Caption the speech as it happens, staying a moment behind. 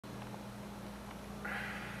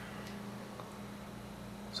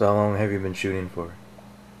So how long have you been shooting for?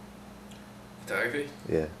 Photography?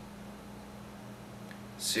 Yeah.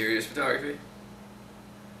 Serious photography?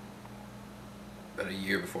 About a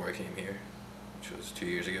year before I came here, which was 2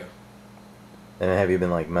 years ago. And have you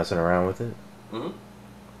been like messing around with it? Mm-hmm.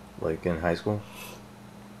 Like in high school?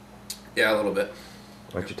 Yeah, a little bit.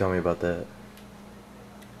 Why don't you tell me about that?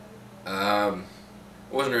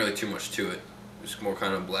 It wasn't really too much to it. It was more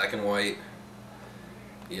kind of black and white,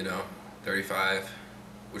 you know, 35,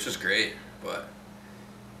 which is great, but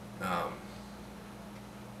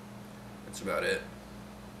that's about it.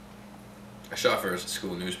 I shot for a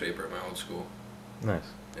school newspaper at my old school. Nice.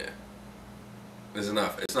 Yeah. It's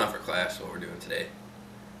enough. It's not for class what we're doing today.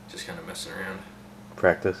 Just kind of messing around.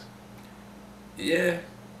 Practice? Yeah.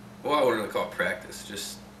 Well, I wouldn't really call it practice.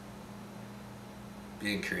 Just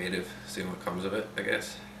being creative, seeing what comes of it, I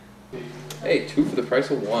guess. Hey, 2 for the price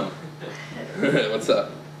of 1. What's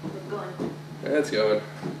up? Going. Yeah, it's going.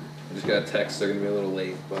 I just got a text. They're gonna be a little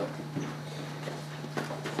late, but.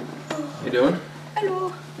 You doing?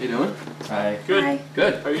 Hello. You doing? Hi. Good. Hi.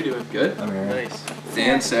 Good. How are you doing? Good. I'm Aaron. Nice.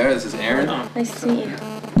 Dan, Sarah, this is Aaron. Nice to meet you.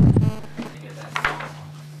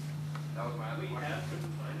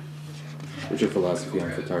 What's your philosophy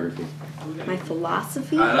on photography? My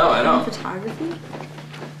philosophy I know. on photography?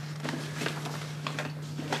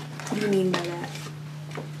 What do you mean by that?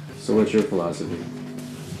 So what's your philosophy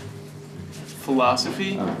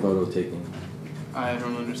Philosophy? on photo taking? I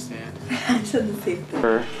don't understand. I said the same thing.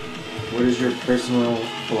 What is your personal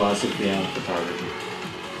philosophy on photography?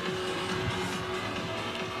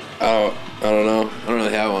 I don't know. I don't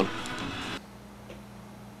really have one.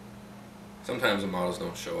 Sometimes the models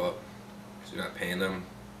don't show up because you're not paying them.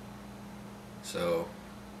 So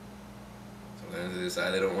sometimes they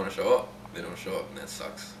decide they don't want to show up. They don't show up, and that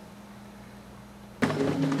sucks.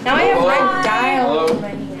 Now I have Hello. red dye all Hello. over my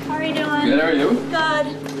hand. How are you doing? Good, how are you? Good.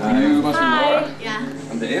 You must be Hi. Laura. Yeah.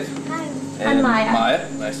 I'm Dave. Hi. And I'm Maya. Maya,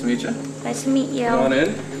 nice to meet you. Nice to meet you. Come on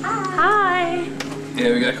in. Hi.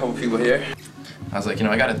 Yeah, we got a couple people here. I was like, you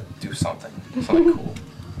know, I gotta do something cool.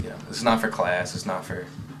 You know, this is not for class, it's not for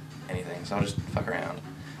anything, so I'll just fuck around.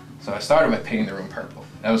 So I started by painting the room purple.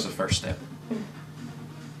 That was the first step.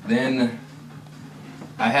 Then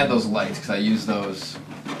I had those lights because I used those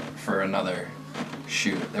for another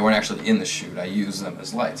shoot. They weren't actually in the shoot. I used them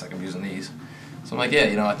as lights, like I'm using these. So I'm like, yeah,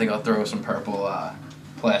 you know, I think I'll throw some purple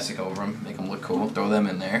plastic over them, make them look cool, throw them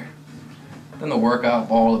in there. Then the workout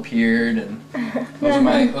ball appeared, and those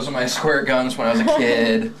are my squirt guns when I was a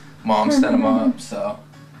kid. Mom set them up, so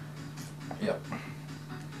yep.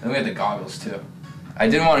 And we had the goggles too. I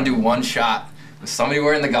didn't want to do one shot with somebody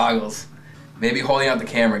wearing the goggles, maybe holding out the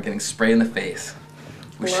camera, getting sprayed in the face.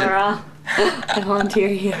 Laura, I volunteer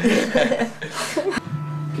you.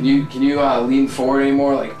 Can you lean forward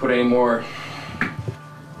anymore? Like put any more?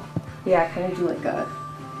 Yeah, kind of do like a.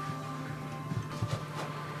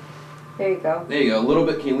 There you go. There you go. A little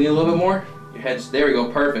bit. Can you lean a little bit more? Your head's there. We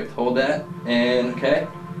go. Perfect. Hold that. And okay.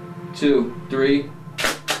 2, 3.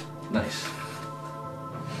 Nice.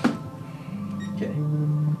 Okay.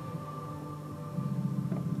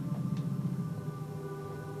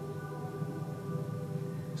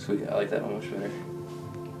 Sweet. I like that one much better.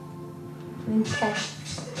 Okay.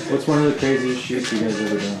 What's one of the craziest shoots you guys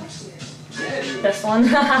ever done? This one.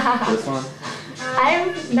 This one?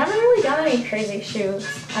 I've never really done any crazy shoots,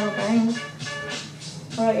 I don't think.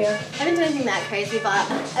 What about you? I didn't do anything that crazy,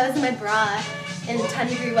 but I was in my bra in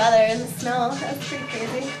 10-degree weather in the snow. That was pretty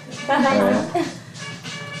crazy.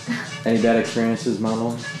 Any bad experiences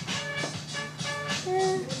modeling?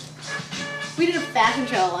 We did a fashion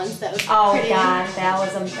show once that was Oh pretty. god, that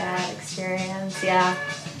was a bad experience, yeah.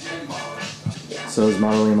 So is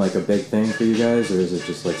modeling like a big thing for you guys, or is it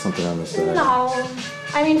just like something on the side? No.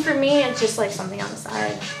 I mean, for me, it's just like something on the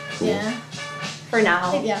side. Cool. Yeah. For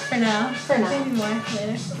now. Yeah, for now. For now. Maybe more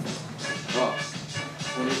later. Oh.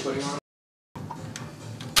 What are you putting on?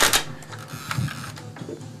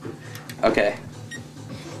 Okay.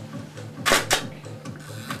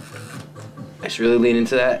 I should really lean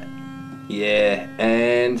into that. Yeah,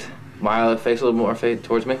 and smile the face a little more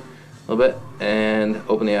towards me, a little bit, and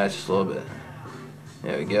open the eyes just a little bit.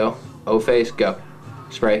 There we go. O face, go.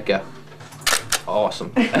 Spray, go.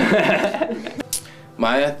 Awesome.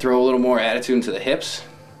 Maya, throw a little more attitude into the hips.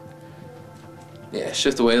 Yeah,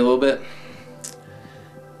 shift away a little bit.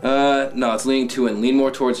 No, it's leaning too in. Lean more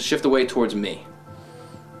towards, shift away towards me.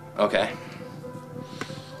 Okay.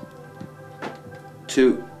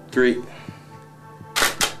 2, 3.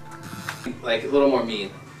 Like a little more mean.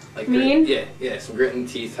 Like Mean? Grit. Yeah, some grit and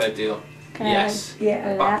teeth type deal. Yes.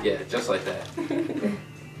 Yeah, Fuck that. yeah, just like that.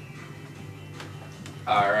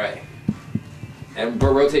 Alright. And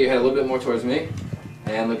rotate your head a little bit more towards me.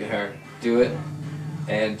 And look at her. Do it.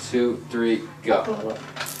 And 2, 3, go.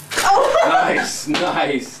 Oh! Nice,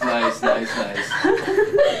 nice, nice, nice, nice.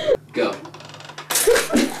 Go.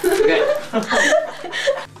 Okay.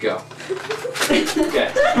 Go.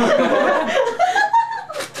 Okay.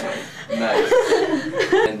 Nice.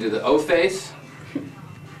 And do the O face.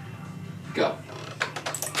 Go.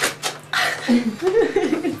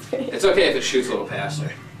 It's okay if it shoots a little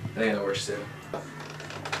faster. I think that works too.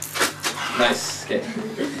 Nice. Okay.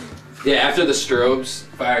 Yeah, after the strobes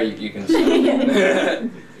fire, you can stop.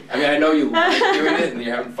 I mean, I know you like doing it and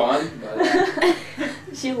you're having fun, but...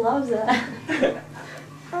 She loves that.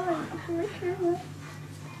 Oh,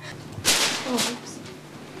 oops.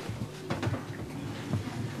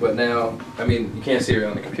 But now, I mean, you can't see it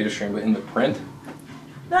on the computer screen, but in the print,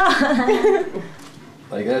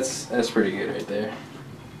 like that's pretty good right there.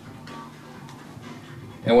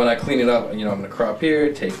 And when I clean it up, you know, I'm gonna crop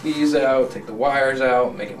here, take these out, take the wires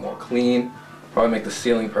out, make it more clean. Probably make the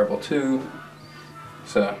ceiling purple too.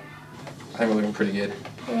 So, I think we're looking pretty good.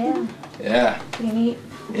 Yeah. Yeah. You neat.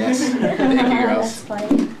 Yes. Thank you, girls. That's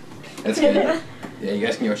funny. That's good. Yeah, you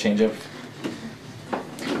guys can go change up.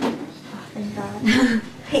 Thank God.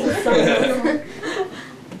 Thanks so much.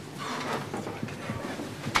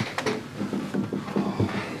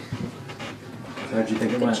 How'd you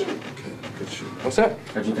think it went? Good shoot. What's that?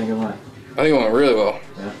 How'd you think it went? I think it went really well.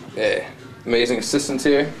 Yeah. Yeah. Amazing assistants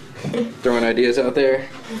here, throwing ideas out there.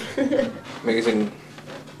 Amazing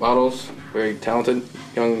models, very talented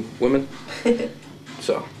young women.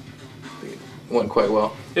 So, it went quite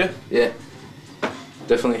well. Yeah, Yeah.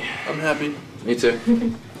 Definitely. I'm happy. Me too.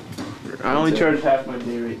 I only charged half my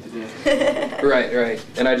day rate today. Right, right.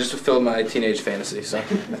 And I just fulfilled my teenage fantasy, so I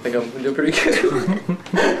think I'm doing pretty good.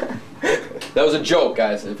 That was a joke,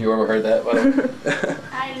 guys, if you ever heard that. But,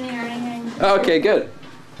 I didn't hear anything. okay, good.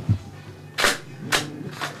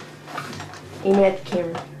 Aim it at the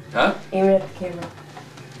camera. Huh? Aim it at the camera.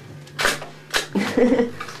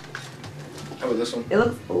 How about this one? It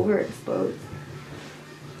looks overexposed.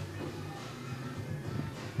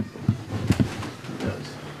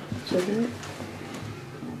 Shouldn't it?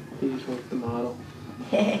 You just want the model.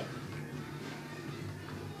 There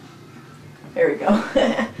we go.